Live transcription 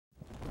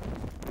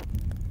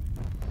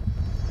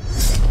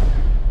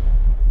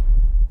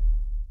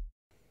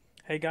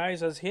Hey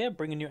guys, Uz here,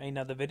 bringing you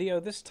another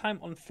video, this time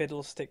on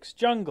Fiddlesticks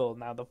Jungle.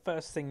 Now the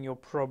first thing you'll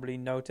probably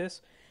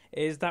notice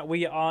is that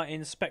we are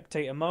in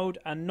spectator mode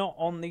and not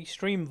on the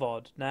stream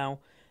VOD. Now,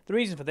 the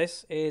reason for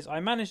this is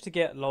I managed to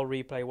get LOL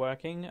replay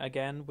working,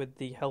 again, with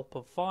the help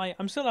of Fi.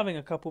 I'm still having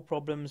a couple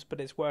problems, but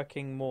it's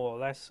working more or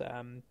less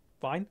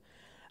fine.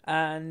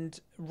 And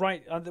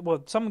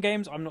some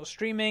games I'm not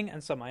streaming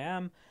and some I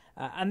am.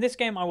 And this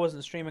game I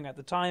wasn't streaming at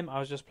the time. I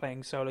was just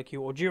playing solo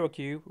queue or duo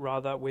queue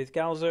rather with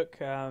Galzuk.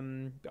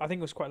 I think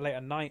it was quite late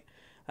at night,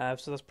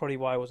 so that's probably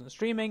why I wasn't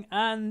streaming.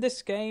 And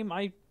this game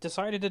I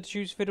decided to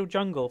choose Fiddle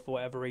Jungle for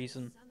whatever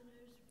reason.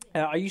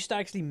 I used to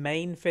actually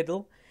main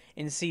Fiddle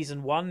in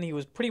Season 1. He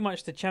was pretty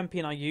much the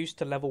champion I used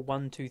to level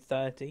 1 to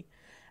 30.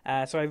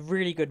 So I have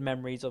really good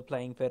memories of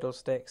playing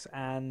Fiddlesticks,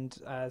 and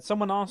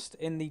someone asked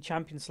in the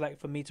champion select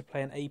for me to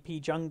play an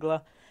AP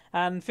jungler,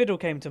 and Fiddle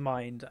came to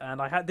mind.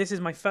 And this is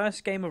my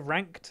first game of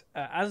ranked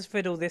as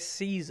Fiddle this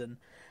season.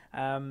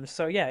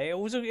 So yeah, it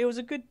was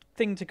a good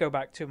thing to go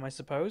back to, I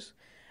suppose.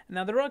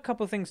 Now there are a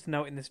couple of things to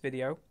note in this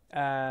video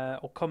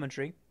or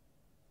commentary.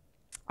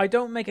 I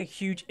don't make a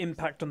huge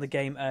impact on the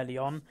game early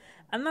on,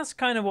 and that's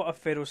kind of what a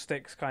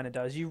Fiddlesticks kind of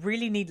does. You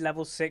really need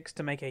level 6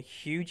 to make a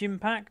huge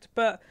impact,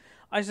 but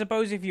I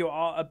suppose if you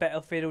are a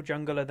better Fiddle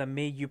jungler than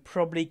me, you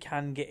probably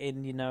can get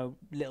in,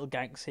 little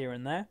ganks here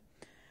and there.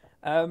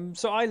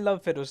 So I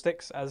love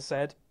Fiddlesticks, as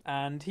said,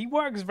 and he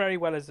works very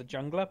well as a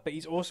jungler, but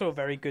he's also a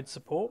very good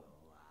support.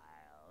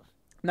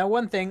 Now,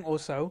 one thing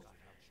also,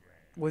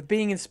 with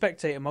being in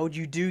spectator mode,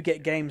 you do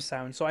get game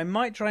sound, so I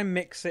might try and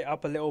mix it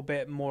up a little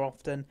bit more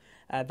often,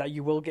 that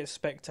you will get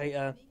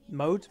spectator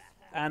mode.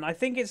 And I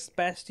think it's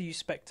best to use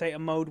spectator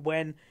mode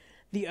when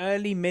the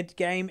early mid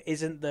game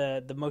isn't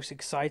the most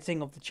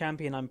exciting of the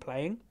champion I'm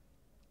playing.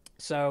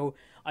 So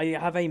I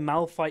have a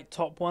Malphite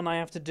top one I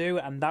have to do,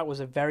 and that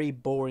was a very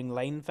boring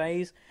lane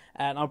phase.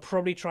 And I'll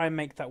probably try and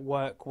make that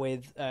work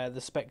with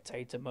the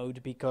spectator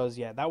mode, because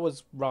yeah, that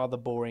was rather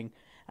boring,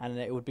 and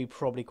it would be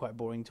probably quite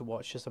boring to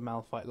watch just a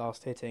Malphite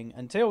last hitting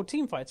until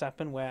team fights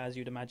happen, where, as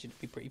you'd imagine, it'd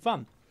be pretty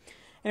fun.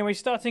 Anyway,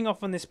 starting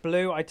off on this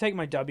blue, I take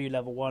my W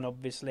level 1,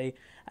 obviously.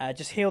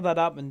 Just heal that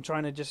up and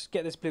trying to just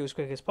get this blue as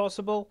quick as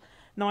possible.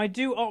 Now, I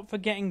do opt for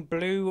getting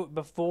blue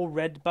before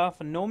red buff,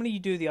 and normally you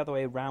do the other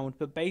way around,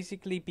 but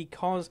basically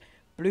because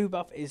blue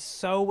buff is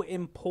so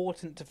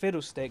important to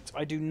Fiddlesticks,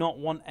 I do not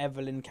want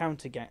Evelyn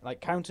counter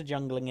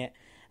jungling it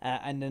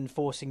and then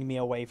forcing me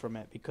away from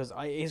it, because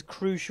it is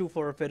crucial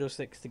for a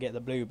Fiddlesticks to get the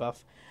blue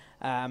buff.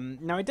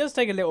 Now, it does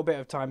take a little bit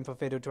of time for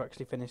Fiddle to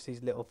actually finish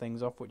these little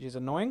things off, which is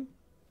annoying,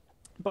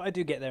 but I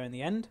do get there in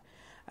the end.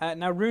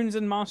 Now, runes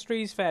and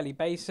masteries, fairly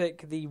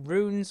basic. The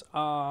runes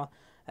are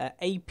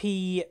AP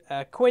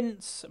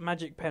Quints,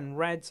 Magic Pen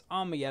Reds,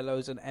 Armor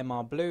Yellows, and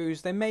MR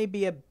Blues. There may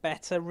be a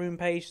better rune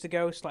page to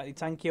go, slightly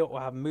tankier, or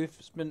have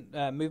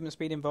movement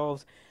speed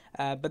involved.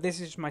 But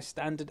this is my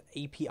standard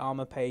AP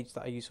Armor page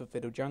that I use for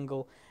Fiddle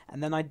Jungle.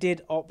 And then I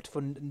did opt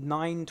for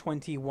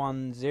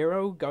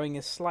 921-0, going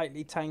a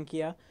slightly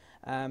tankier.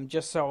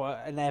 Just so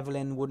an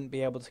Evelyn wouldn't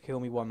be able to kill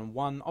me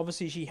one-on-one.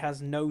 Obviously, she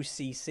has no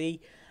CC,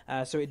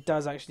 so it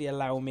does actually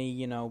allow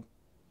me,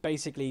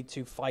 basically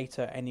to fight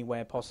her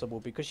anywhere possible,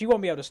 because she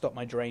won't be able to stop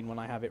my drain when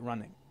I have it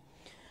running.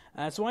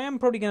 So I am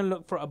probably going to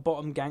look for a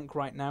bottom gank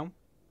right now,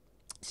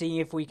 seeing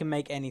if we can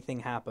make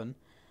anything happen.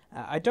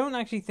 I don't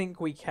actually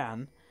think we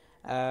can.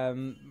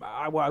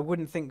 I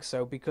wouldn't think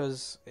so,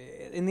 because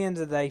in the end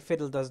of the day,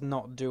 Fiddle does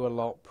not do a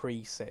lot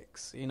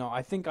pre-6.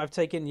 I think I've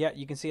taken,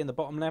 you can see in the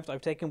bottom left,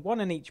 I've taken 1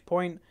 in each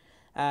point.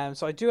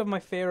 So I do have my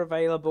fear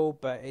available,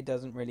 but it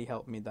doesn't really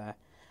help me there.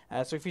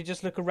 So if you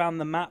just look around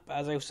the map,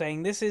 as I was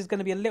saying, this is going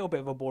to be a little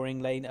bit of a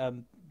boring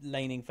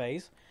laning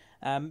phase.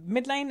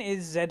 Mid lane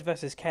is Zed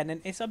versus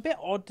Kennen. It's a bit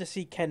odd to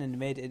see Kennen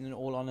mid, in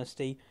all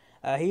honesty.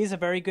 He is a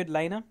very good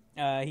laner.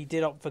 He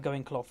did opt for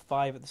going cloth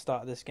 5 at the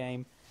start of this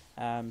game.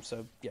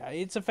 So yeah,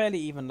 it's a fairly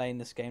even lane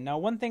this game. Now,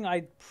 one thing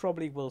I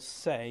probably will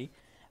say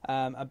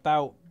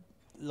about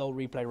LoL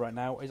replay right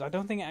now is I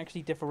don't think it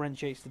actually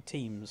differentiates the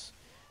teams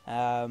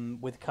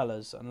with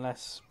colours,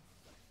 unless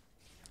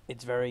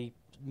it's very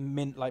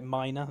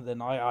minor.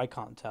 Then I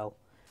can't tell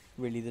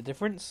really the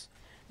difference.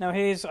 Now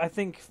here's, I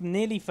think,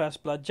 nearly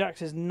first blood.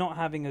 Jax is not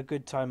having a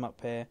good time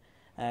up here.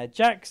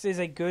 Jax is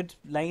a good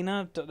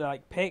laner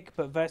pick,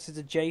 but versus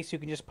a Jace who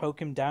can just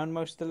poke him down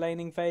most of the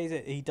laning phase,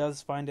 he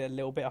does find it a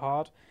little bit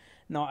hard.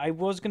 Now, I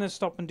was going to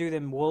stop and do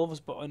them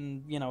wolves, but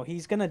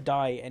he's going to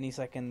die any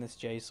second, this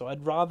Jace, so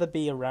I'd rather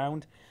be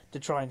around to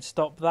try and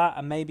stop that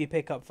and maybe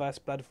pick up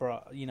first blood for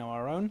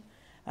our own.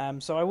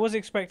 So I was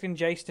expecting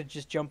Jace to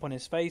just jump on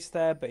his face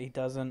there, but he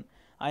doesn't.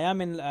 I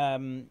am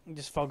in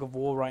just Fog of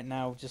War right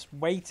now, just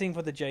waiting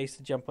for the Jace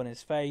to jump on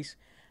his face.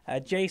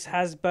 Jace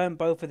has burnt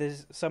both of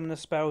his summoner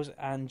spells,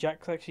 and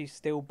Jax actually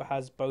still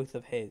has both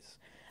of his.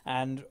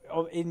 And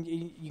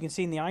you can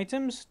see in the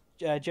items,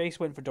 Jace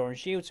went for Doran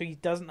Shield, so he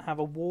doesn't have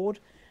a ward.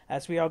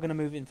 So we are going to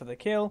move in for the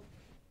kill.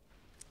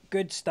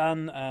 Good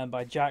stun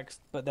by Jax,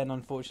 but then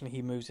unfortunately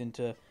he moves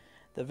into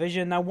the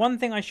vision. Now, one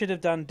thing I should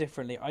have done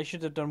differently, I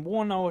should have done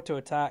Warn auto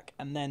attack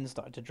and then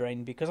started to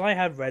drain, because I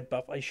had red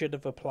buff. I should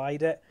have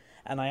applied it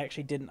and I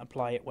actually didn't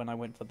apply it when I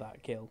went for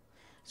that kill.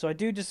 So I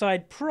do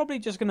decide probably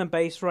just going to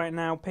base right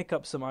now, pick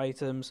up some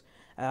items.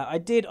 I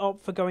did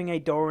opt for going a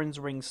Doran's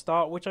Ring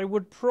start, which I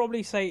would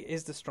probably say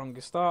is the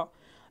strongest start.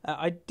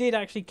 I did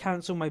actually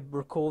cancel my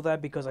recall there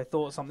because I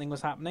thought something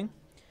was happening.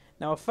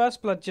 Now, a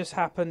first blood just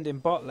happened in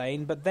bot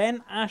lane, but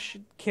then Ashe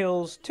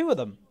kills 2 of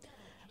them.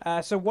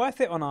 So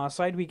worth it on our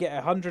side. We get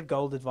 100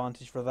 gold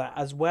advantage for that,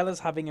 as well as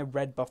having a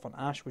red buff on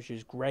Ashe, which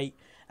is great.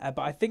 But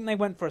I think they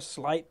went for a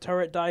slight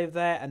turret dive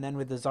there, and then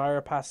with the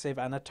Zyra passive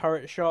and a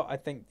turret shot, I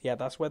think, yeah,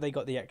 that's where they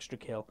got the extra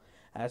kill.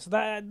 So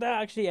that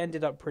actually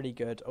ended up pretty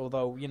good,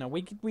 although, you know,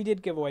 we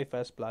did give away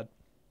first blood,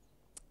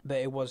 but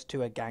it was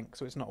to a gank,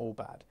 so it's not all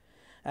bad.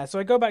 So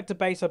I go back to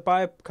base, I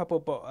buy a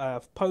couple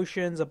of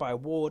potions, I buy a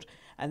ward,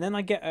 and then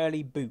I get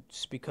early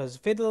boots, because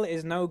Fiddle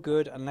is no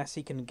good unless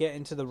he can get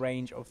into the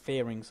range of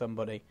fearing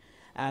somebody.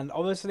 And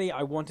obviously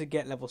I want to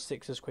get level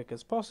 6 as quick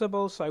as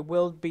possible, so I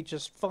will be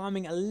just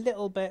farming a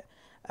little bit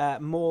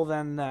more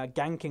than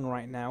ganking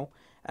right now.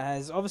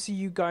 As obviously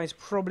you guys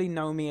probably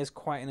know me as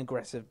quite an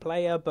aggressive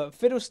player, but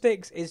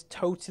Fiddlesticks is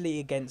totally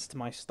against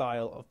my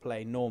style of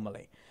play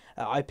normally.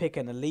 I pick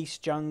an Elise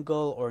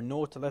jungle or a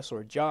Nautilus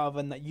or a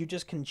Jarvan that you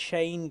just can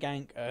chain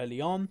gank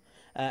early on,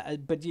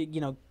 but you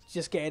know,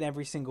 just getting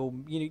every single,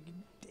 you know,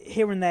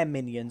 here and there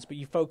minions, but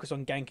you focus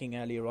on ganking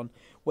earlier on.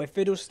 Where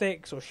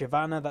Fiddlesticks or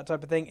Shyvana, that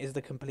type of thing, is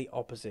the complete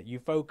opposite. You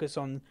focus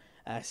on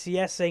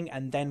CSing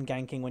and then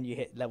ganking when you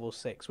hit level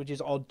 6, which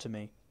is odd to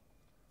me.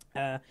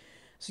 So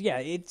yeah,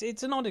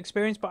 it's an odd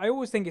experience, but I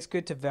always think it's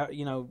good to,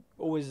 you know,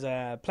 always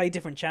play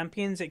different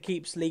champions. It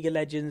keeps League of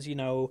Legends, you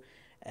know,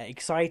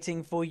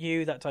 exciting for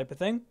you, that type of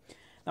thing.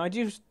 Now I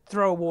do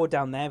throw a ward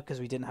down there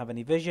because we didn't have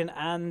any vision,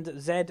 and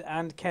Zed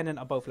and Kennen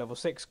are both level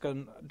 6,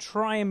 can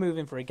try and move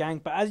in for a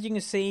gank, but as you can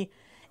see,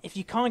 if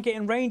you can't get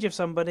in range of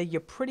somebody,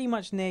 you're pretty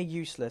much near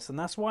useless, and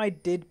that's why I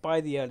did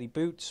buy the early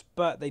boots,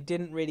 but they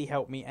didn't really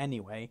help me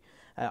anyway.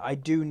 I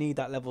do need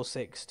that level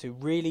 6 to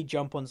really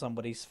jump on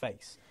somebody's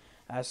face.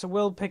 So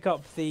we'll pick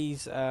up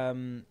these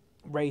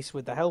race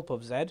with the help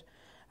of Zed,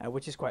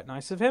 which is quite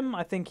nice of him.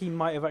 I think he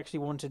might have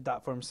actually wanted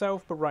that for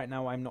himself, but right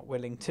now I'm not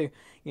willing to,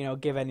 you know,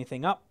 give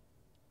anything up.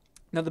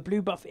 Now the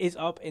blue buff is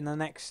up in the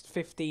next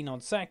 15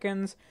 odd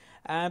seconds,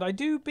 and I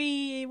do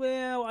be,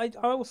 well, I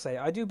will say,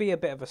 I do be a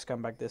bit of a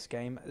scumbag this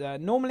game.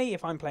 Normally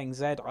if I'm playing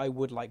Zed, I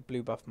would like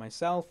blue buff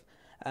myself,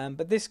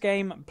 but this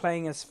game,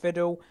 playing as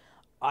Fiddle,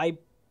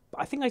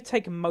 I think I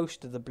take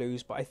most of the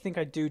blues, but I think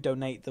I do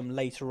donate them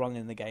later on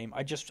in the game.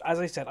 I just, as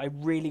I said, I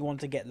really want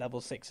to get level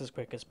 6 as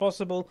quick as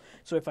possible.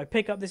 So if I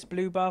pick up this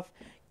blue buff,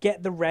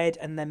 get the red,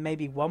 and then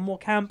maybe one more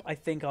camp, I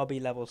think I'll be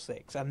level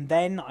 6. And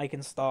then I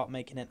can start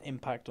making an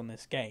impact on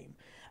this game.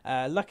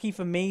 Lucky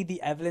for me,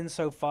 the Evelynn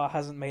so far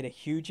hasn't made a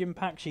huge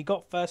impact. She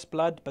got first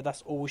blood, but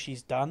that's all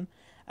she's done.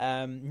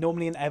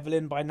 Normally an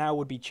Evelynn by now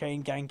would be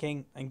chain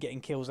ganking and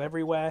getting kills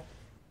everywhere.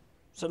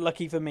 So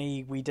lucky for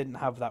me, we didn't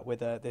have that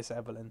with this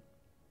Evelynn.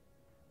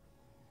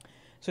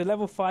 So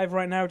level 5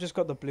 right now, just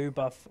got the blue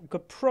buff.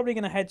 Probably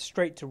going to head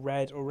straight to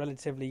red, or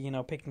relatively, you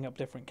know, picking up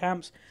different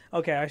camps.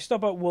 Okay, I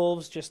stop at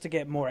wolves just to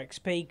get more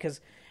XP,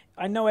 because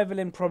I know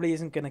Evelynn probably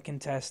isn't going to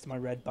contest my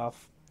red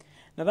buff.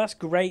 Now that's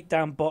great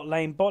down bot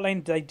lane. Bot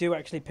lane, they do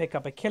actually pick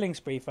up a killing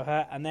spree for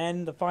her, and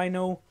then the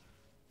final,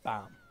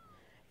 bam.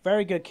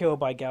 Very good kill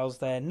by Gals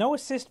there. No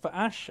assist for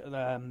Ashe,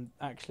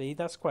 actually.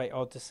 That's quite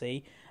odd to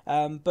see.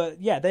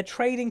 But yeah, they're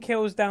trading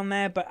kills down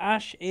there, but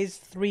Ashe is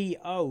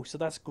 3-0, so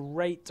that's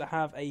great to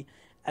have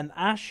an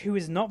Ashe who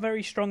is not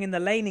very strong in the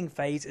laning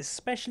phase,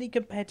 especially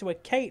compared to a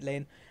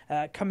Caitlyn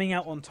coming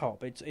out on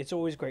top. It's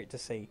always great to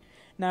see.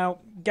 Now,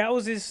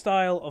 Gals'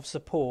 style of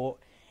support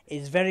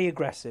is very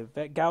aggressive.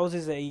 Gals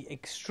is a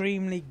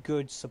extremely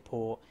good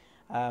support,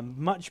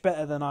 much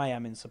better than I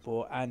am in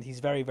support, and he's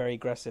very, very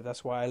aggressive.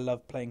 That's why I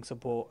love playing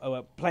support,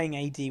 playing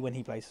AD when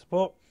he plays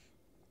support.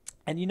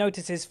 And you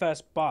notice his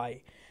first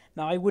buy.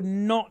 Now, I would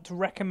not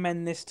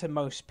recommend this to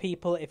most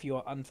people if you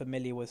are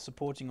unfamiliar with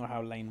supporting or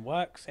how lane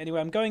works.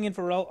 Anyway, I'm going in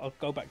for a ult. I'll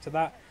go back to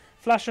that.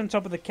 Flash on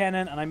top of the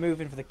Kennen, and I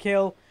move in for the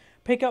kill.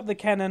 Pick up the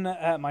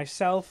Kennen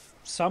myself.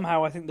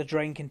 Somehow, I think the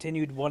drain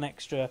continued one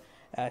extra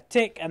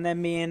tick, and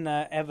then me and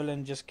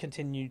Evelynn just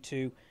continued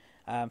to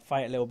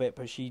fight a little bit,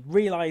 but she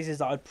realizes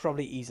that I'd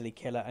probably easily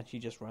kill her, and she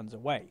just runs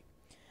away.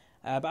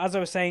 But as I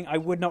was saying, I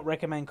would not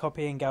recommend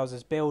copying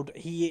Gals' build.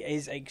 He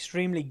is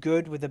extremely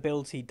good with the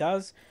builds he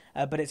does,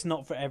 but it's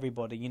not for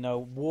everybody. You know,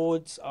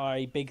 wards are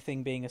a big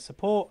thing being a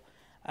support,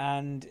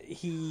 and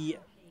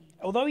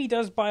although he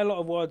does buy a lot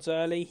of wards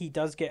early, he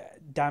does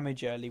get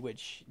damage early,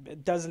 which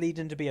does lead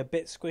him to be a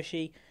bit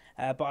squishy,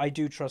 but I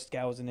do trust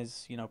Gals in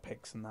his, you know,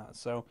 picks and that.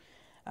 So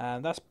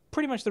that's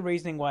pretty much the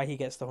reasoning why he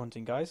gets the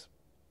hunting, guys.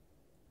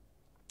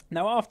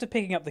 Now, after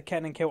picking up the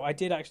Kennen kill, I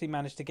did actually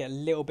manage to get a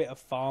little bit of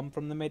farm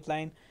from the mid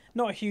lane.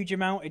 Not a huge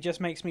amount, it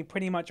just makes me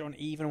pretty much on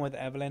even with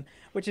Evelynn,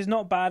 which is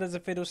not bad as a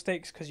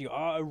Fiddlesticks, because you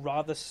are a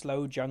rather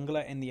slow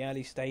jungler in the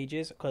early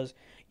stages, because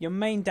your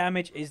main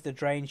damage is the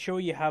drain. Sure,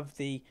 you have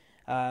the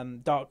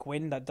Dark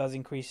Wind that does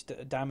increase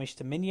damage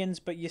to minions,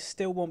 but you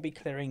still won't be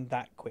clearing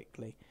that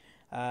quickly.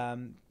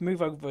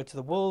 Move over to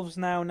the wolves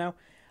now. Now,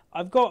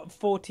 I've got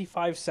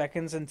 45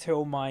 seconds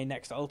until my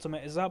next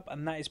ultimate is up,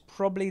 and that is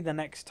probably the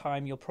next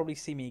time you'll probably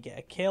see me get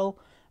a kill.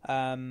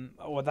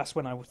 Or that's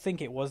when I would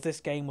think it was.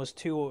 This game was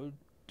 2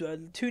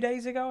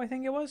 days ago, I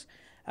think it was.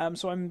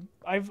 So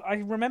I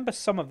remember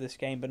some of this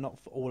game, but not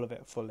all of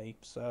it fully.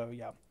 So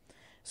yeah.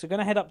 So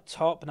gonna head up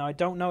top now. I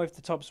don't know if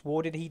the top's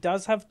warded. He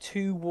does have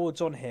 2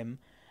 wards on him,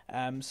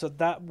 so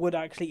that would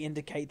actually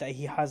indicate that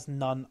he has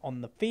none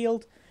on the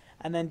field.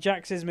 And then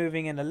Jax is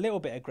moving in a little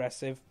bit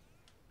aggressive.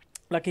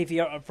 Lucky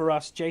for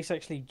us, Jace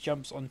actually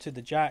jumps onto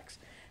the Jax.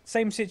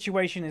 Same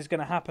situation is going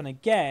to happen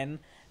again,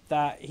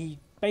 that he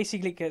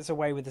basically gets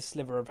away with a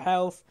sliver of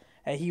health.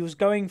 He was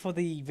going for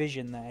the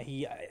vision there.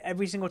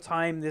 Every single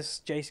time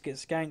this Jace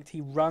gets ganked,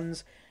 he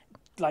runs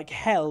like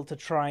hell to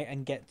try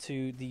and get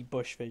to the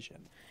bush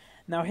vision.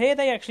 Now here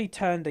they actually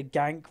turned a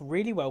gank,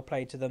 really well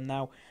played to them.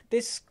 Now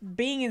this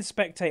being in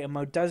spectator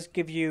mode does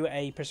give you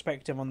a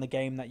perspective on the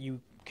game that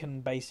you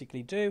can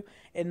basically do,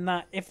 in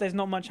that if there's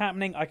not much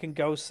happening, I can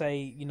go say,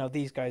 you know,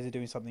 these guys are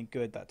doing something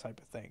good, that type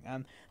of thing.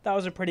 And that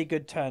was a pretty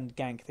good turned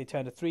gank. They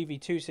turned a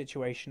 3v2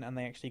 situation and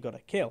they actually got a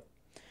kill.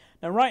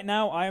 Now right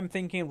now I am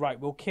thinking, right,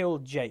 we'll kill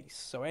Jace.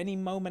 So any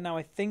moment now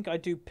I think I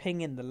do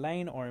ping in the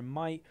lane, or it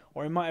might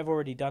have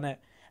already done it,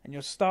 and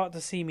you'll start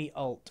to see me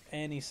ult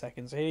any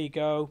second. So here you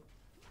go.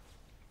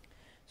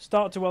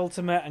 Start to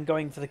ultimate and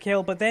going for the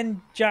kill, but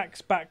then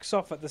Jax backs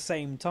off at the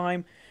same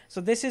time.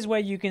 So this is where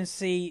you can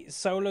see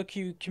solo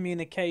queue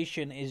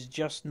communication is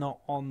just not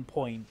on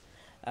point.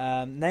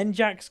 Then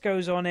Jax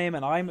goes on him,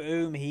 and I'm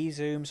he's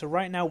So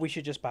right now we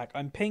should just back.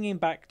 I'm pinging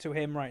back to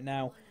him right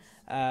now.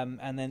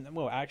 And then,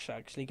 well,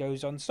 actually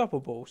goes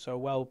unstoppable. So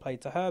well played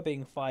to her,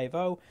 being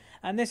 5-0.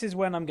 And this is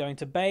when I'm going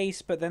to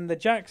base, but then the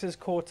Jax is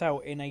caught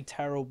out in a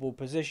terrible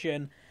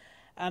position.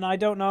 And I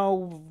don't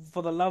know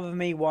for the love of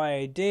me why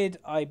I did.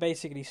 I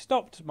basically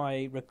stopped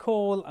my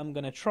recall. I'm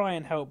going to try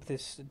and help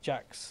this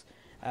Jax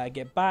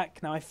get back.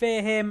 Now I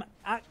fear him.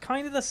 At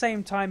kind of the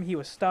same time he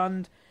was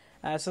stunned.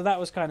 So that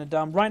was kind of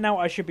dumb. Right now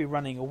I should be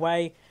running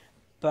away.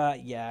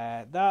 But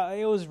yeah,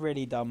 it was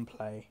really dumb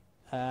play.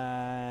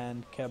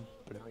 And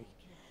kablooey.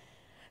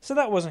 So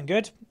that wasn't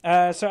good.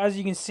 So as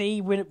you can see,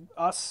 with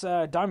us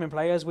Diamond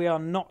players, we are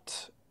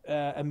not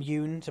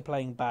immune to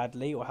playing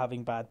badly or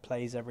having bad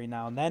plays every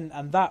now and then,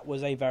 and that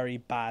was a very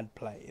bad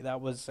play.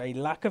 That was a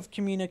lack of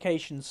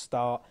communication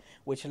start,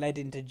 which led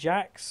into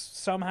Jax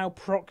somehow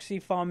proxy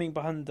farming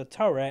behind the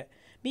turret,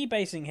 me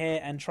basing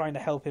here and trying to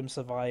help him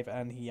survive,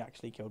 and he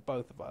actually killed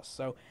both of us.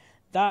 So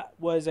that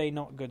was a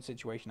not good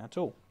situation at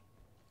all.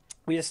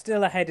 We are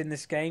still ahead in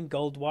this game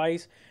gold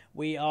wise.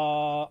 We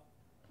are,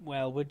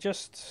 well, we're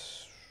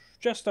just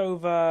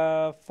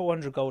over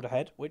 400 gold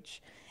ahead,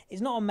 which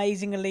is not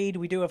amazing a lead.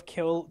 We do have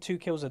 2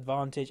 kills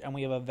advantage, and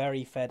we have a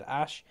very fed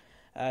Ashe.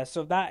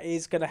 So that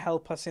is going to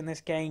help us in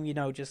this game, you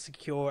know, just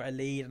secure a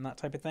lead and that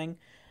type of thing.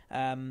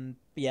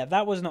 Yeah,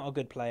 that was not a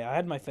good play. I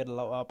had my Fiddle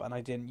up and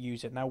I didn't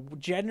use it. Now,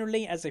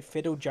 generally, as a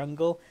Fiddle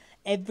jungle,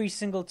 every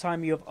single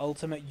time you have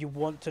ultimate, you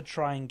want to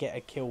try and get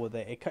a kill with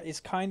it. It's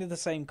kind of the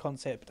same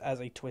concept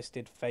as a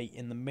Twisted Fate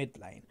in the mid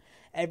lane.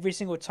 Every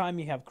single time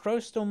you have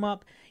Crowstorm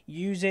up,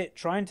 use it,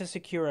 trying to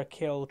secure a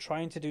kill,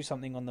 trying to do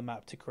something on the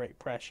map to create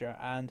pressure.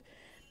 And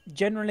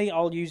generally,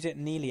 I'll use it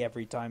nearly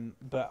every time.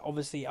 But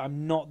obviously,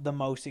 I'm not the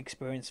most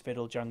experienced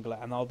Fiddle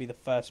jungler, and I'll be the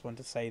first one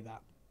to say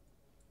that.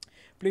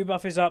 Blue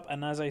buff is up,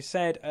 and as I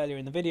said earlier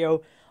in the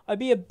video, I'd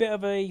be a bit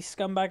of a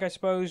scumbag, I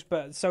suppose,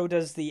 but so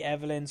does the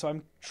Evelyn, so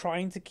I'm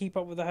trying to keep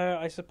up with her,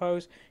 I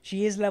suppose.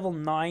 She is level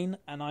 9,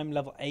 and I'm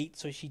level 8,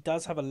 so she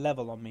does have a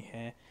level on me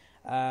here.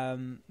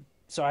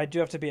 So I do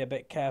have to be a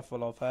bit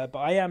careful of her, but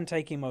I am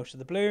taking most of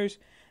the blues.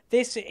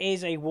 This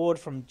is a ward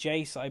from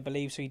Jace, I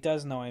believe, so he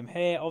does know I'm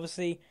here.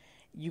 Obviously,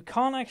 you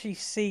can't actually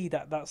see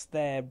that that's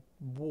their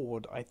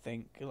ward, I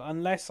think,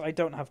 unless I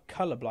don't have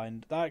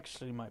colorblind. That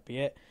actually might be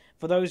it.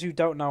 For those who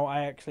don't know,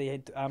 I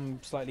actually am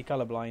slightly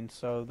colorblind,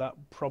 so that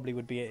probably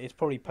would be it. It's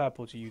probably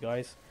purple to you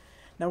guys.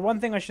 Now, one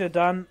thing I should have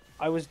done,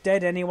 I was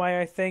dead anyway,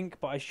 I think,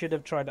 but I should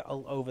have tried to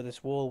ult over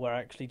this wall, where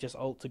I actually just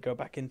ult to go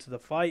back into the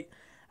fight.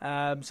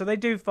 So they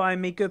do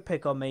find me. Good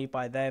pick on me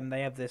by them.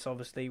 They have this,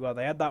 obviously, well,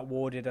 they had that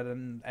warded, and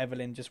then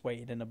Evelyn just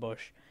waited in a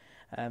bush.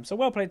 So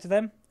well played to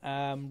them.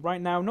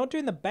 Right now, not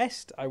doing the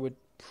best, I would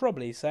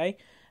probably say,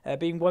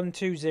 being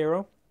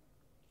 1-2-0.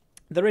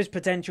 There is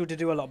potential to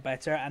do a lot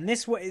better, and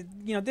this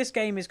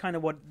game is kind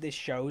of what this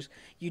shows.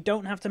 You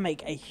don't have to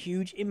make a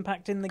huge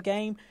impact in the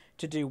game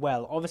to do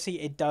well.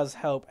 Obviously, it does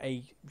help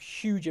a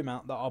huge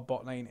amount that our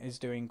bot lane is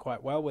doing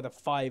quite well with a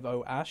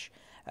 5-0 Ashe,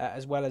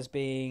 as well as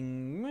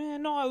being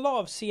not a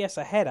lot of CS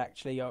ahead,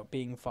 actually,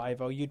 being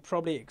 5-0. You'd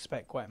probably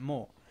expect quite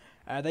more.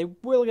 They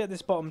will get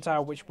this bottom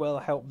tower, which will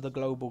help the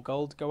global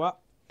gold go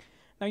up.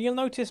 Now, you'll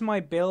notice my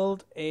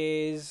build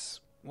is,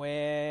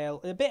 well,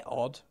 a bit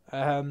odd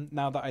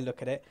now that I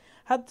look at it.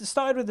 Had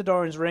started with the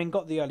Doran's Ring,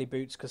 got the early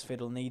boots because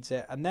Fiddle needs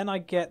it, and then I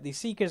get the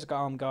Seeker's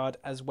Arm Guard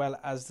as well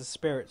as the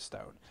Spirit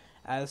Stone.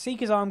 The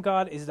Seeker's Arm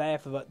Guard is there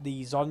for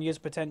the Zhonya's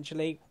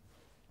potentially.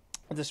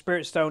 The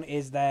Spirit Stone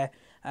is there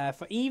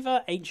for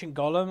either Ancient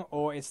Golem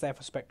or it's there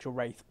for Spectral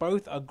Wraith.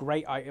 Both are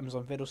great items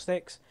on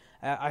Fiddlesticks.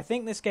 I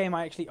think this game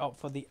I actually opt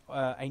for the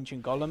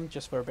Ancient Golem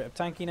just for a bit of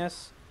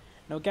tankiness.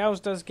 Now, Gals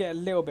does get a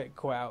little bit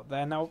caught out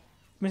there. Now,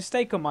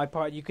 mistake on my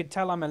part, you could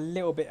tell I'm a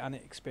little bit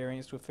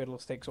inexperienced with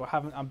Fiddlesticks, or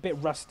I'm a bit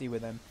rusty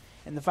with them.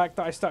 In the fact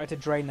that I started to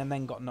drain and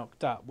then got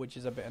knocked up, which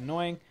is a bit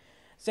annoying.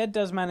 Zed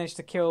does manage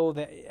to kill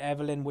the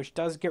Evelyn, which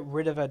does get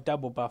rid of her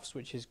double buffs,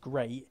 which is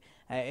great.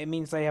 It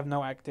means they have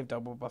no active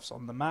double buffs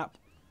on the map.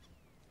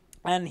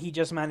 And he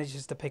just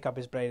manages to pick up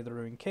his Blade of the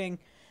Ruined King,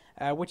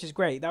 which is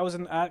great. That was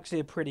actually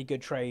a pretty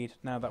good trade,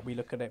 now that we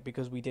look at it,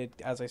 because we did,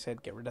 as I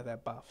said, get rid of their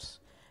buffs.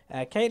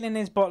 Caitlyn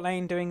is bot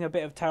lane doing a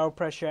bit of tower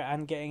pressure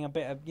and getting a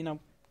bit of, a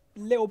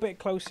little bit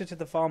closer to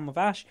the farm of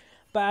Ashe.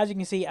 But as you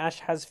can see,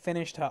 Ashe has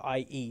finished her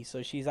IE,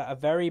 so she's at a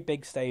very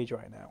big stage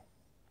right now.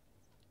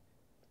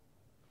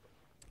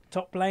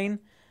 Top lane,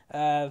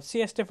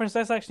 CS difference,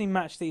 let's actually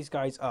match these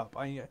guys up.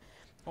 I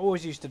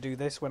always used to do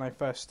this when I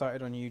first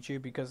started on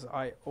YouTube because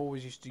I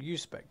always used to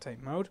use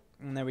spectate mode.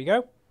 And there we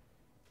go.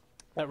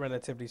 That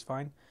relatively is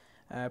fine.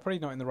 Probably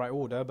not in the right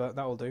order, but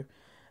that'll do.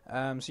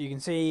 So you can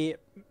see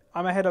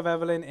I'm ahead of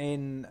Evelyn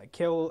in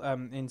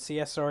in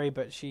CS,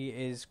 but she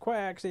is quite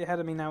actually ahead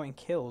of me now in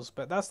kills.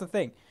 But that's the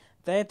thing.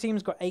 Their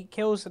team's got 8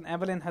 kills and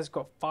Evelyn has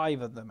got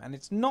 5 of them. And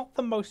it's not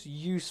the most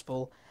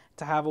useful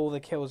to have all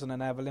the kills on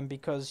an Evelyn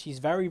because she's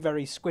very,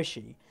 very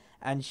squishy.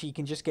 And she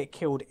can just get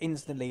killed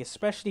instantly,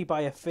 especially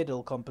by a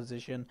Fiddle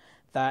composition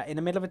that in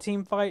the middle of a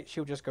team fight,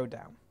 she'll just go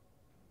down.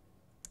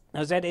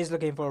 Now Zed is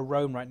looking for a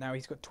roam right now.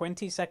 He's got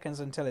 20 seconds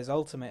until his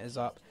ultimate is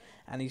up.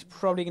 And he's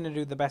probably going to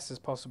do the best as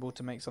possible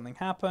to make something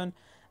happen.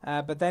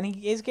 But then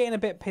he is getting a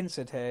bit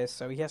pincered here,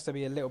 so he has to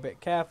be a little bit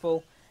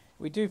careful.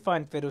 We do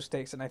find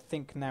Fiddlesticks, and I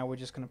think now we're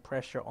just going to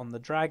pressure on the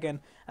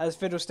dragon. As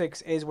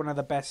Fiddlesticks is one of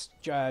the best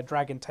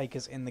dragon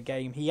takers in the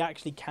game, he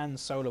actually can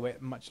solo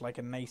it much like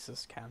a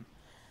Nasus can.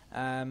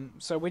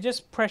 So we're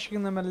just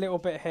pressuring them a little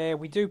bit here.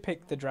 We do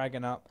pick the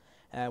dragon up,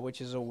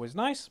 which is always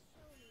nice.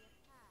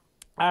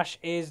 Ashe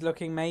is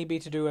looking maybe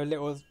to do a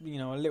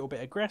little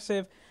bit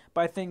aggressive,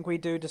 but I think we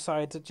do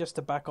decide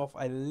to back off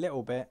a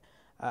little bit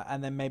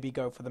and then maybe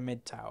go for the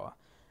mid tower,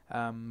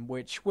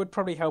 which would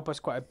probably help us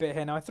quite a bit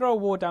here. Now I throw a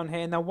ward down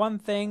here. Now one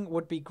thing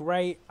would be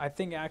great. I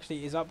think it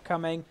actually is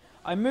upcoming.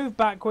 I move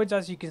backwards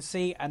as you can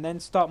see and then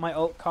start my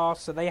ult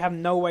cast, so they have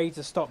no way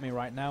to stop me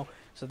right now.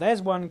 So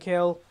there's one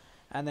kill.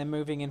 And then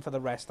moving in for the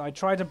rest. I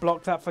tried to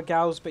block that for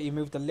Gals, but he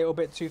moved a little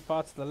bit too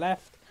far to the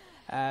left.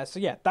 So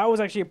yeah, that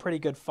was actually a pretty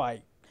good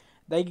fight.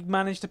 They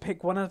managed to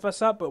pick one of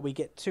us up, but we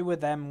get 2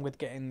 of them with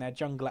getting their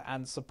jungler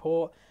and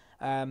support.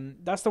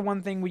 That's the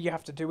one thing you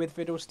have to do with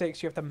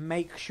Fiddlesticks. You have to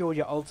make sure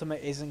your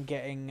ultimate isn't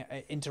getting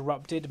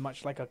interrupted,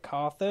 much like a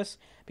Karthus,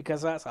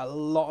 because that's a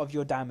lot of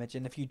your damage.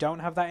 And if you don't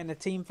have that in a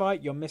team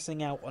fight, you're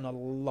missing out on a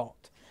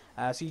lot.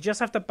 So you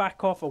just have to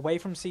back off away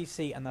from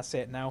CC, and that's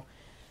it. Now,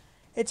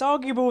 it's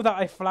arguable that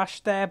I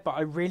flashed there, but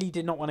I really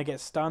did not want to get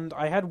stunned.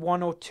 I had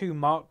 1 or 2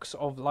 marks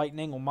of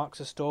lightning, or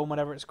marks of storm,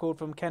 whatever it's called,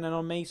 from Kennen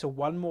on me. So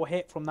one more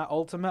hit from that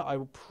ultimate, I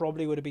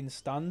probably would have been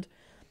stunned.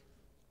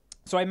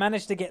 So I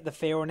managed to get the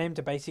fear on him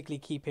to basically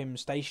keep him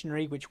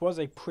stationary, which was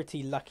a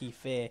pretty lucky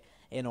fear,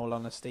 in all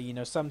honesty.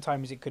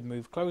 Sometimes it could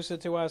move closer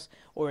to us,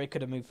 or it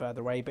could have moved further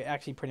away, but it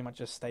actually pretty much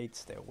just stayed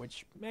still,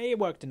 which it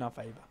worked in our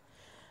favour.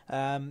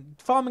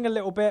 Farming a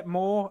little bit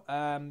more,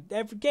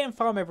 getting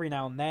farm every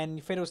now and then.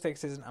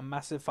 Fiddlesticks isn't a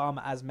massive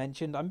farmer as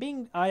mentioned.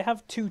 I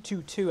have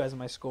 222 as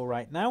my score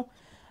right now,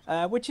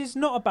 which is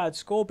not a bad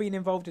score, being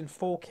involved in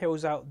 4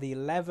 kills out of the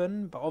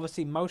 11, but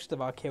obviously most of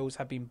our kills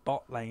have been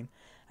bot lane,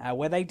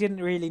 where they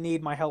didn't really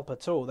need my help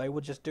at all. They were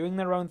just doing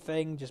their own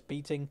thing, just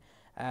beating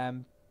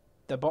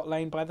the bot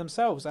lane by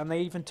themselves, and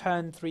they even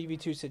turned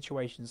 3v2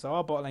 situations, so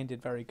our bot lane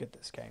did very good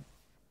this game.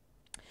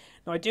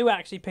 Now I do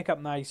actually pick up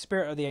my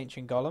Spirit of the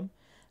Ancient Golem,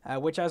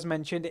 which, as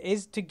mentioned,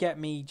 is to get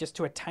me just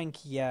to a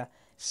tankier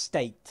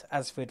state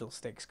as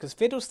Fiddlesticks. Because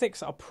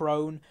Fiddlesticks are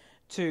prone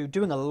to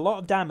doing a lot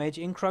of damage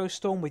in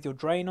Crowstorm with your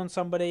Drain on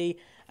somebody.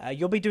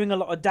 You'll be doing a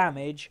lot of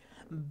damage,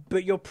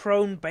 but you're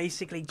prone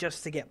basically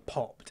just to get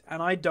popped.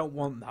 And I don't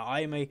want that.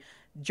 I am a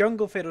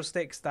jungle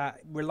Fiddlesticks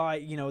that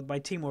rely, my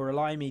team will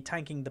rely on me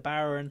tanking the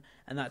Baron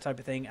and that type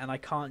of thing, and I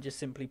can't just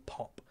simply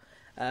pop.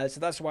 So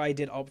that's why I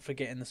did opt for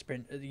getting the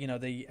sprint,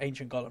 the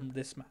Ancient Golem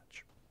this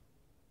match.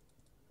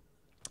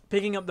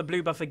 Picking up the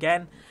blue buff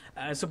again.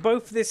 So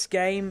both this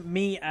game,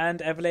 me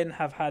and Evelyn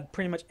have had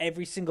pretty much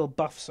every single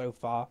buff so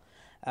far.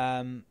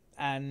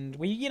 And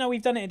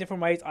we've done it in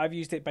different ways. I've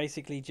used it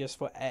basically just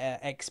for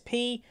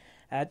XP.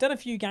 Done a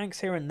few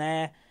ganks here and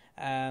there.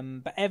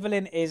 But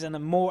Evelyn is a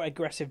more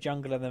aggressive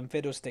jungler than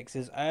Fiddlesticks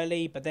is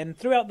early. But then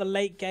throughout the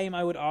late game,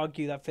 I would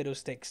argue that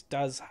Fiddlesticks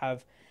does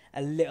have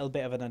a little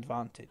bit of an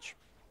advantage.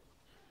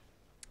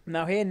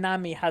 Now here,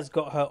 Nami has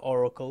got her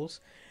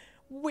oracles,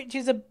 which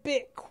is a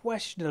bit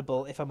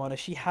questionable, if I'm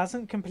honest. She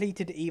hasn't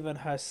completed even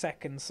her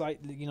second sight,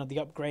 the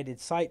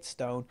upgraded sight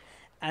stone,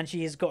 and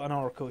she has got an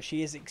oracle.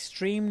 She is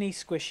extremely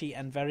squishy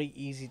and very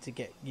easy to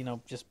get,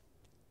 just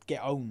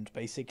get owned,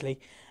 basically.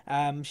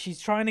 She's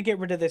trying to get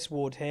rid of this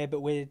ward here,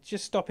 but we're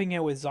just stopping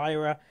her with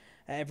Zyra.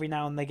 every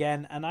now and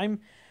again, and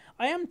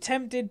I am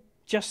tempted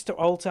just to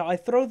alter. I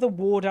throw the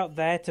ward out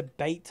there to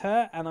bait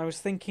her, and I was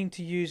thinking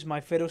to use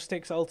my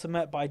Fiddlesticks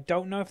ultimate, but I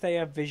don't know if they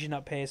have vision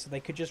up here, so they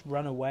could just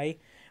run away,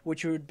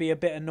 which would be a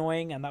bit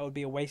annoying, and that would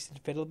be a wasted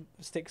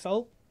Fiddlesticks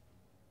ult.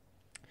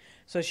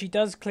 So she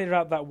does clear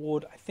out that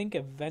ward, I think,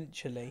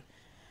 eventually.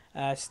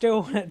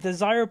 Still, the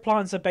Zyro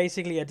plants are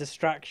basically a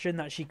distraction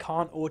that she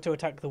can't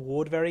auto-attack the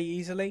ward very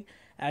easily.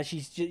 I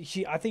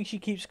think she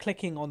keeps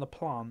clicking on the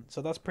plant,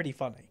 so that's pretty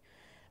funny.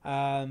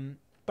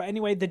 But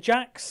anyway, the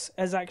Jax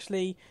is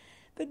actually...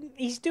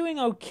 He's doing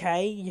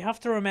okay. You have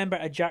to remember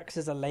a Jax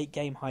is a late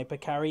game hyper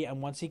carry,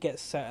 and once he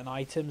gets certain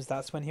items,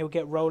 that's when he'll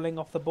get rolling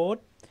off the board.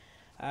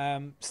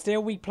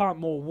 Still, we plant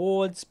more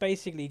wards,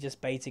 basically just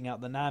baiting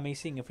out the Nami,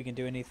 seeing if we can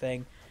do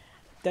anything.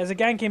 There's a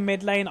gank in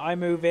mid lane. I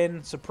move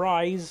in,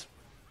 surprise,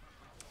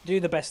 do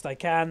the best I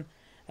can.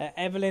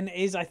 Evelyn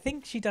is, I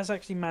think she does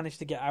actually manage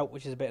to get out,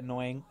 which is a bit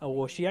annoying.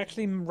 Or she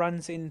actually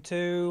runs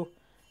into...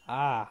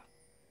 well,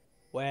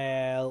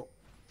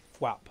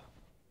 thwap.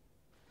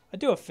 I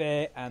do a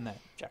fear, and then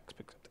Jax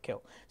picks up the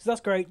kill. So that's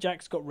great.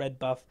 Jax got red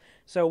buff.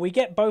 So we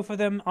get both of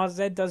them. Our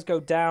Zed does go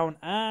down,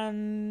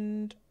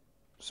 and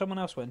someone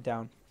else went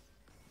down.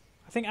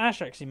 I think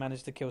Ashe actually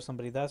managed to kill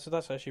somebody there, so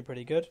that's actually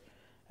pretty good.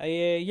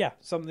 Yeah,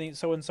 something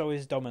so-and-so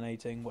is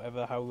dominating,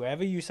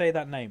 however you say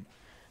that name.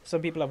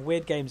 Some people have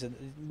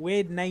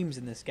weird names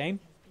in this game.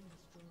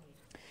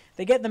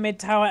 They get the mid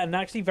tower and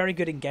actually very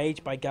good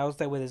engage by Gals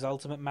there with his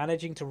ultimate,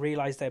 managing to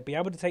realise they'll be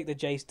able to take the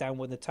Jace down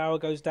when the tower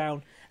goes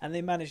down, and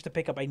they manage to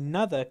pick up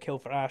another kill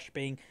for Ashe,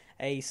 being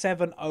a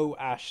 7-0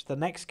 Ashe. The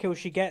next kill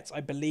she gets, I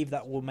believe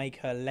that will make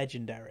her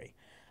legendary,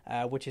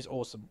 which is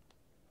awesome.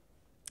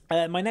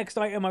 My next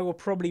item I will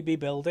probably be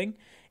building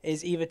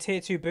is either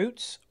tier 2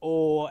 boots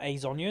or a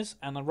Zhonya's,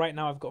 and right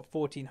now I've got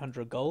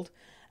 1400 gold.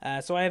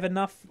 So I have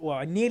enough, well,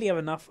 I nearly have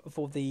enough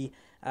for the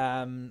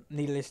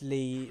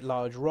needlessly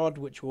large rod,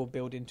 which we'll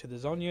build into the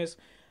Zhonya's.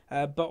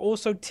 But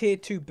also tier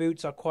 2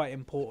 boots are quite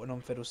important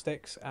on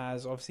Fiddlesticks,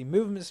 as obviously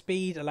movement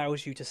speed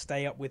allows you to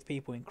stay up with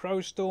people in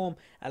Crowstorm,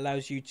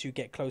 allows you to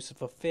get closer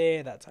for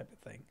fear, that type of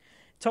thing.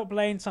 Top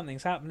lane,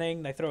 something's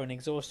happening. They throw an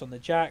exhaust on the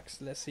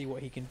Jax. Let's see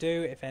what he can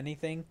do, if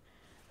anything.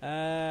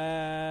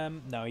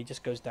 No, he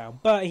just goes down.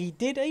 But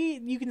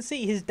you can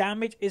see his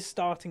damage is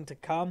starting to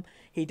come.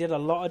 He did a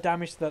lot of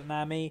damage to that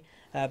Nami.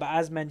 But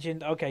as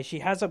mentioned, okay, she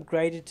has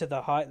upgraded to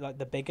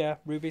the bigger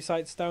Ruby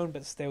Sight Stone,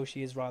 but still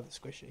she is rather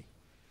squishy.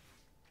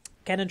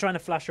 Kennen trying to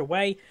flash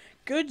away.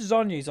 Good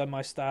Zhonya's, I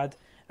must add.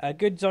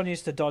 Good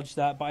Zhonya's to dodge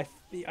that, but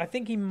I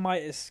think he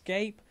might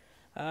escape.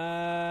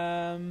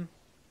 Yeah,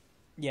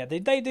 they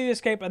do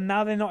escape, and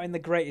now they're not in the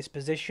greatest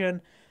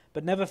position.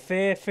 But never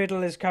fear,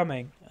 Fiddle is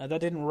coming. That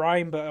didn't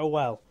rhyme, but oh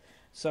well.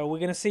 So we're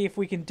going to see if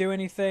we can do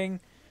anything.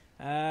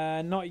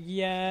 Not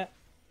yet.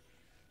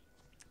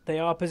 They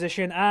are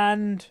positioned,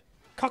 and...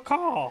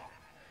 Caw-caw!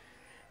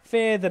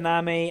 Fear the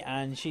Nami,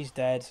 and she's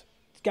dead.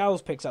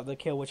 Gals picks up the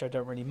kill, which I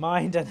don't really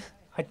mind, and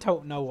I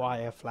don't know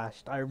why I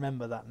flashed. I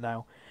remember that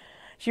now.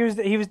 He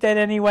was dead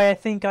anyway. I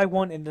think I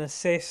wanted an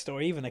assist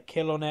or even a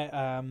kill on it.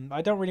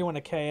 I don't really want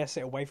to KS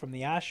it away from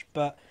the Ashe,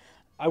 but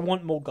I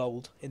want more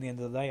gold in the end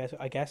of the day,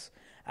 I guess.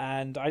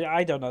 And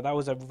I don't know, that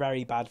was a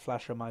very bad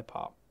flash on my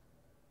part.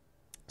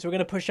 So we're going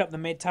to push up the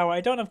mid tower.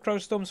 I don't have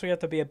Crowstorm, so we have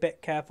to be a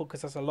bit careful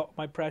because that's a lot of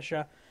my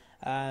pressure.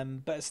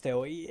 But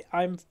still,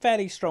 I'm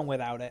fairly strong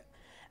without it.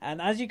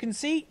 And as you can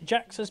see,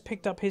 Jax has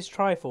picked up his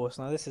Triforce.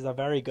 Now this is a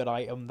very good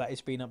item that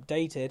has been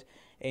updated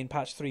in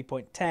patch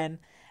 3.10.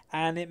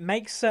 And it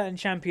makes certain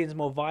champions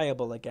more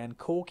viable again.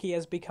 Corki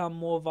has become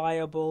more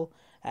viable.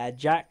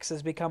 Jax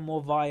has become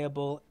more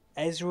viable.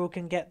 Ezreal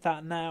can get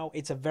that now.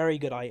 It's a very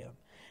good item.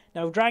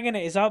 Now, Dragon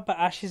it is up, but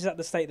Ashe is at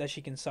the state that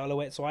she can solo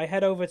it, so I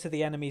head over to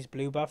the enemy's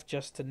blue buff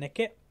just to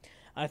nick it.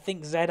 I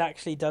think Zed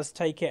actually does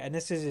take it, and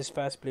this is his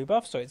first blue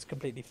buff, so it's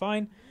completely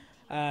fine.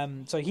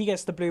 So he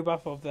gets the blue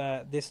buff of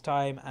this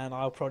time, and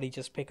I'll probably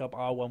just pick up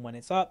R1 when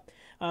it's up.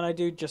 And I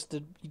do just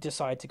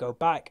decide to go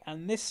back,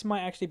 and this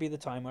might actually be the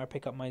time where I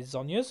pick up my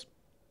Zhonya's.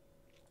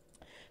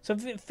 So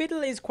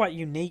Fiddle is quite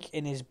unique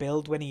in his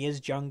build when he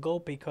is jungle,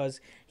 because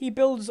he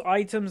builds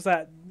items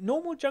that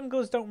normal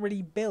junglers don't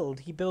really build.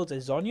 He builds a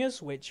Zhonya's,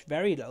 which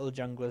very little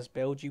junglers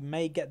build. You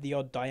may get the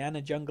odd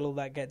Diana jungler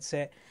that gets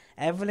it.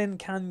 Evelyn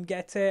can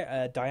get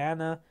it.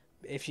 Diana,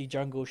 if she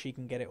jungles, she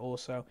can get it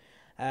also.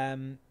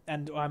 And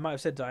I might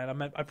have said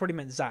Diana. I probably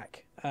meant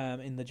Zac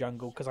in the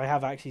jungle, because I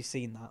have actually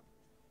seen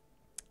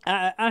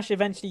that. Ashe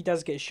eventually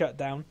does get shut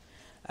down.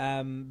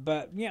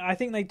 But yeah, I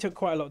think they took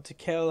quite a lot to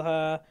kill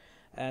her.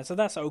 So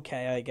that's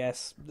okay, I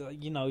guess.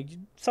 You know,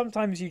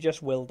 sometimes you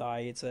just will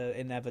die. It's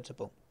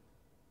inevitable.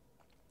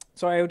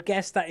 So I would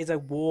guess that is a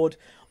ward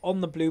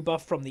on the blue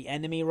buff from the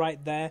enemy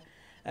right there.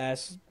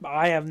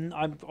 I'm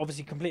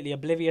obviously completely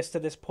oblivious to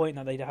this point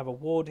that they have a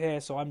ward here,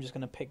 so I'm just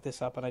going to pick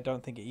this up, and I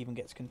don't think it even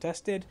gets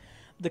contested.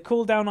 The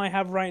cooldown I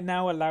have right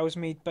now allows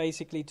me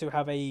basically to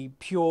have a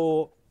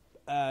pure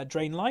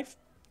drain life,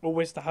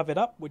 always to have it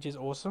up, which is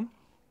awesome.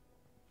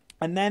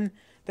 And then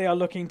they are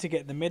looking to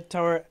get the mid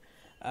turret.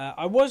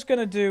 I was going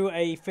to do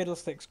a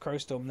Fiddlesticks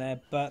Crowstorm there,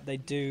 but they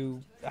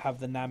do have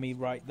the Nami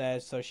right there,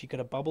 so she could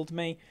have bubbled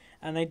me.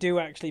 And they do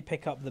actually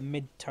pick up the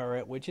mid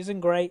turret, which isn't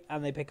great,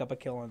 and they pick up a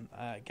kill on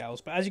Gals.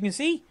 But as you can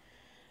see,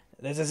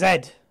 there's a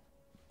Zed.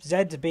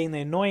 Zed, being the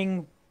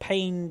annoying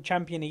pain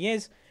champion he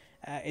is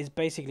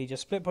basically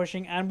just split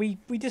pushing, and we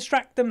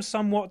distract them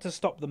somewhat to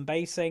stop them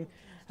basing,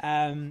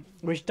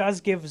 which does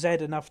give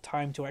Zed enough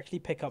time to actually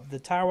pick up the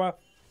tower,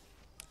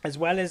 as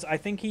well as I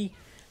think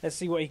let's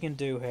see what he can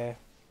do here.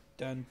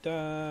 Dun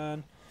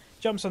dun.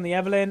 Jumps on the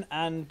Evelyn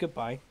and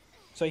goodbye.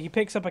 So he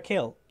picks up a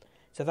kill.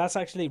 So that's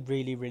actually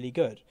really, really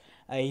good.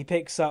 He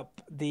picks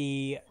up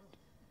the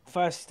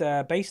first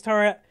base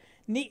turret.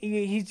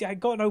 He's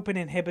got an open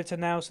inhibitor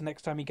now, so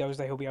next time he goes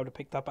there he'll be able to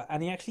pick that up.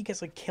 And he actually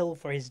gets a kill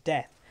for his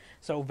death.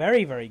 So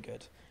very, very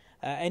good.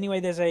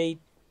 Anyway, there's a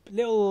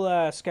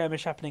little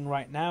skirmish happening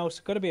right now,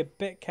 so got to be a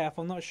bit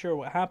careful. I'm not sure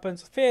what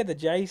happens. Fear the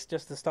Jace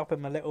just to stop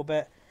him a little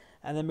bit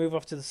and then move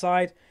off to the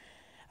side.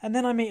 And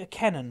then I meet a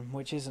Kennen,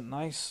 which isn't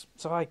nice.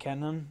 So hi,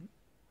 Kennen.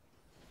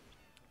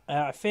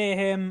 I fear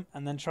him,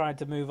 and then try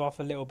to move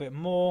off a little bit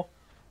more.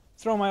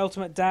 Throw my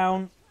ultimate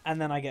down, and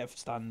then I get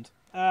stunned.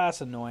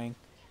 That's annoying.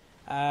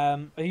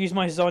 I use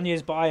my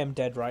Zhonya's, but I am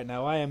dead right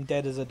now. I am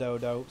dead as a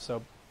dodo,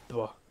 so...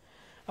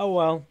 Oh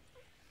well.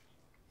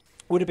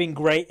 Would have been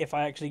great if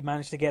I actually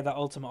managed to get that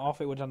ultimate off.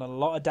 It would have done a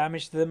lot of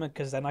damage to them,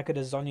 because then I could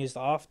have Zhonya's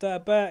after,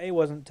 but it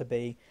wasn't to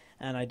be,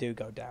 and I do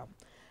go down.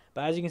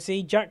 But as you can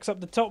see, Jax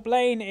up the top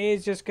lane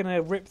is just going to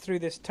rip through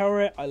this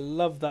turret. I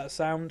love that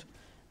sound.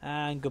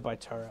 And goodbye,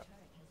 turret.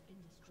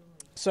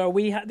 So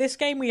this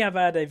game we have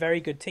had a very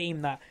good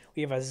team. That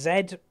we have a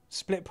Zed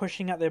split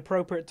pushing at the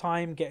appropriate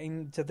time,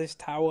 getting to this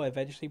tower,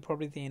 eventually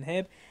probably the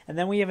inhib. And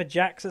then we have a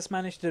Jax that's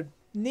managed to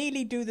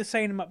nearly do the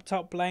same up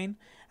top lane.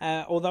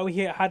 Although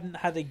he hadn't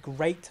had a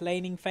great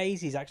laning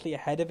phase, he's actually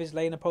ahead of his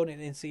lane opponent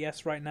in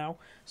CS right now.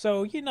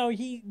 So, you know,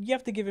 you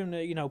have to give him,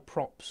 you know,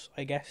 props,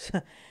 I guess.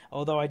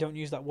 Although I don't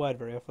use that word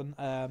very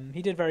often.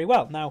 He did very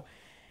well. Now,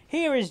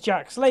 here is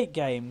Jack's late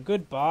game.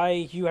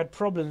 Goodbye. You had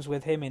problems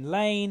with him in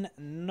lane.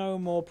 No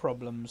more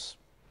problems.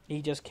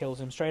 He just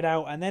kills him straight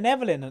out. And then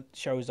Evelyn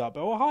shows up.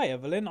 Oh, hi,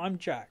 Evelyn. I'm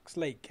Jack's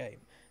late game.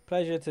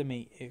 Pleasure to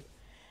meet you.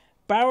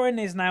 Baron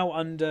is now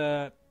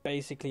under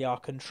basically our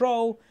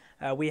control.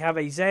 We have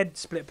a Zed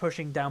split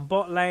pushing down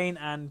bot lane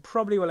and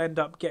probably will end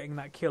up getting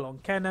that kill on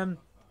Kennen.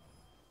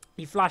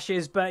 He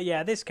flashes, but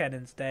yeah, this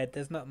Kennen's dead.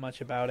 There's not much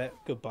about it.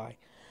 Goodbye.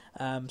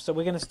 So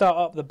we're going to start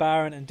up the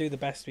Baron and do the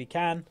best we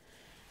can.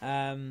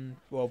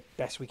 Well,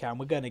 best we can.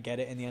 We're going to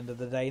get it in the end of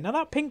the day. Now,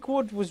 that pink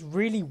ward was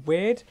really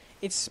weird.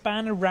 It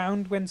span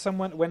around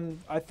when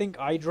I think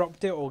I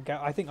dropped it, or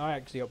I think I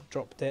actually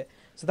dropped it.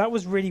 So that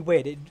was really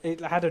weird.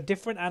 It had a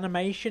different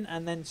animation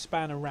and then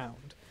span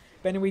around.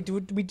 But anyway,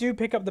 we do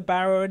pick up the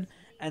Baron,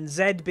 and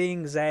Zed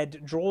being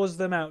Zed draws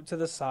them out to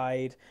the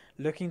side,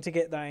 looking to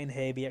get that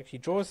inhib. He actually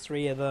draws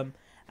 3 of them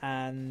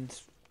and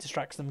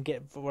distracts them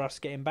for us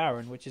getting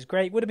Baron, which is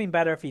great. Would have been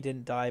better if he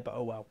didn't die, but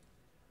oh well.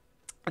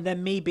 And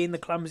then me being the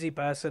clumsy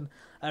person,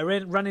 I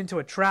run into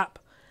a trap,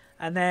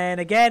 and then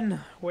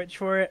again, wait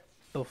for it,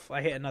 oof,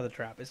 I hit another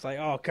trap. It's like,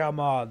 oh, come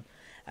on.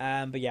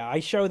 But yeah,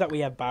 I show that we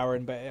have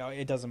Baron, but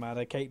it doesn't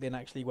matter. Caitlyn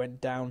actually went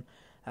down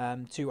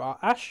to our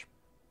Ashe.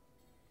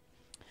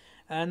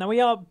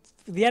 Now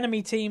the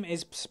enemy team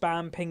is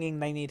spam pinging.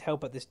 They need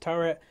help at this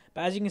turret.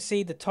 But as you can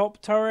see, the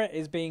top turret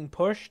is being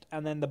pushed,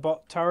 and then the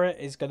bot turret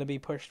is going to be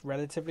pushed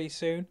relatively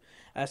soon.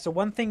 So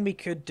one thing we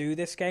could do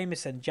this game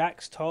is send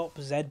Jax top,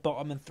 Zed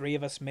bottom, and 3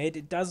 of us mid.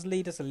 It does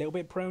lead us a little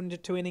bit prone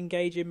to an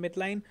engage in mid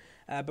lane,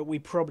 but we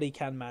probably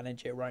can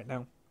manage it right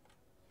now.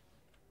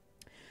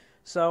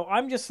 So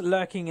I'm just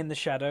lurking in the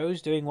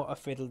shadows, doing what a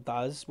fiddle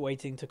does,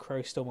 waiting to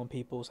crow storm on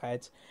people's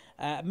heads.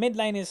 Mid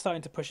lane is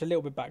starting to push a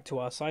little bit back to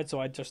our side,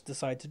 so I just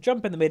decide to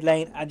jump in the mid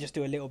lane and just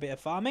do a little bit of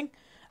farming.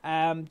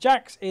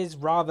 Jax is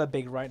rather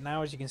big right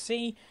now, as you can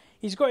see.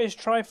 He's got his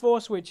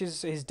Triforce, which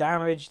is his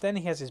damage, then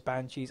he has his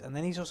Banshees, and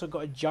then he's also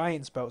got a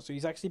Giant Spell, so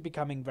he's actually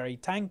becoming very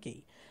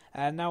tanky.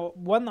 Now,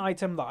 one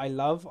item that I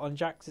love on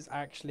Jax is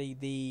actually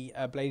the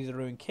Blade of the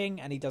Ruined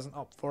King, and he doesn't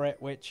opt for it,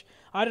 which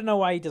I don't know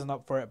why he doesn't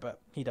opt for it, but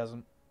he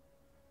doesn't.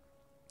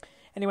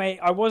 Anyway,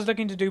 I was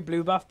looking to do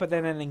blue buff, but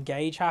then an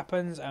engage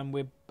happens, and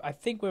I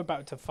think we're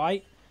about to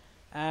fight.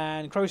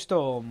 And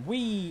Crowstorm,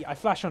 I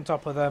flash on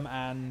top of them,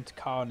 and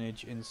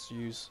carnage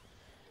ensues.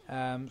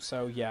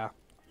 So yeah.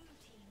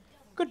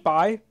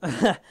 Goodbye.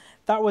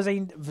 That was a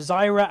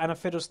Zyra and a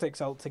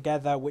Fiddlesticks ult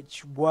together,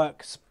 which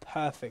works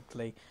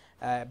perfectly.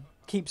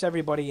 Keeps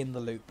everybody in the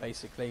loop,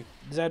 basically.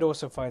 Zed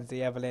also finds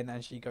the Evelyn,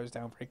 and she goes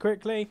down very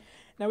quickly.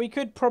 Now, we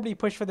could probably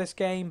push for this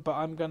game, but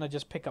I'm going to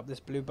just pick up this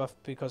blue buff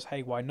because,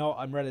 hey, why not?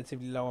 I'm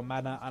relatively low on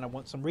mana, and I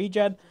want some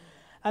regen.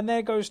 And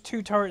there goes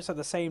 2 turrets at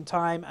the same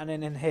time, and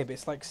an inhib.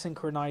 It's like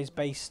synchronized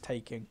base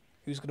taking.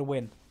 Who's going to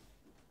win?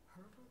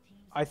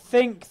 I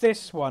think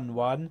this one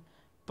won,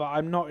 but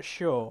I'm not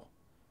sure.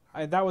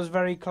 That was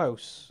very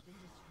close.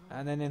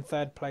 And then in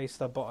 3rd place,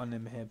 the bottom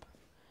inhib.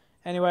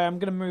 Anyway, I'm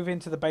going to move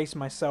into the base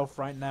myself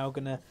right now.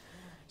 Going to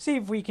see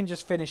if we can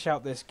just finish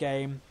out this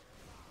game.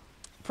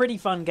 Pretty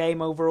fun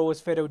game overall as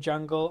Fiddle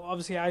Jungle.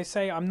 Obviously, I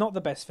say I'm not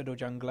the best Fiddle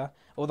Jungler,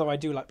 although I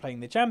do like playing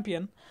the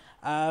champion.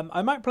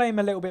 I might play him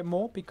a little bit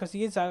more because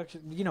he is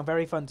actually,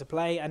 very fun to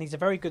play, and he's a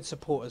very good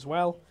support as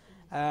well.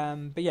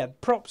 But yeah,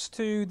 props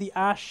to the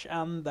Ashe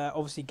and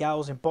obviously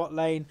Gals in bot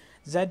lane.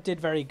 Zed did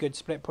very good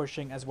split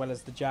pushing as well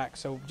as the Jack,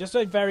 so just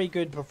a very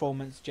good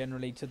performance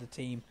generally to the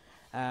team.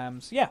 So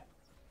yeah,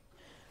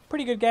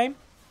 pretty good game.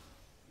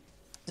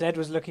 Zed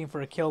was looking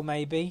for a kill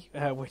maybe,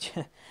 which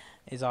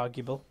is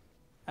arguable.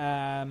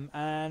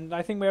 And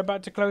I think we're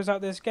about to close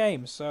out this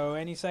game, so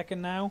any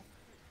second now.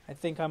 I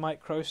think I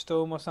might Crow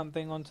Storm or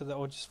something onto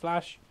or just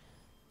flash.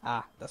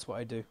 That's what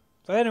I do.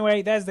 So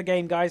anyway, there's the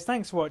game, guys.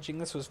 Thanks for watching.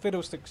 This was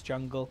Fiddlesticks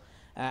Jungle,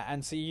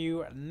 and see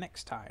you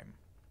next time.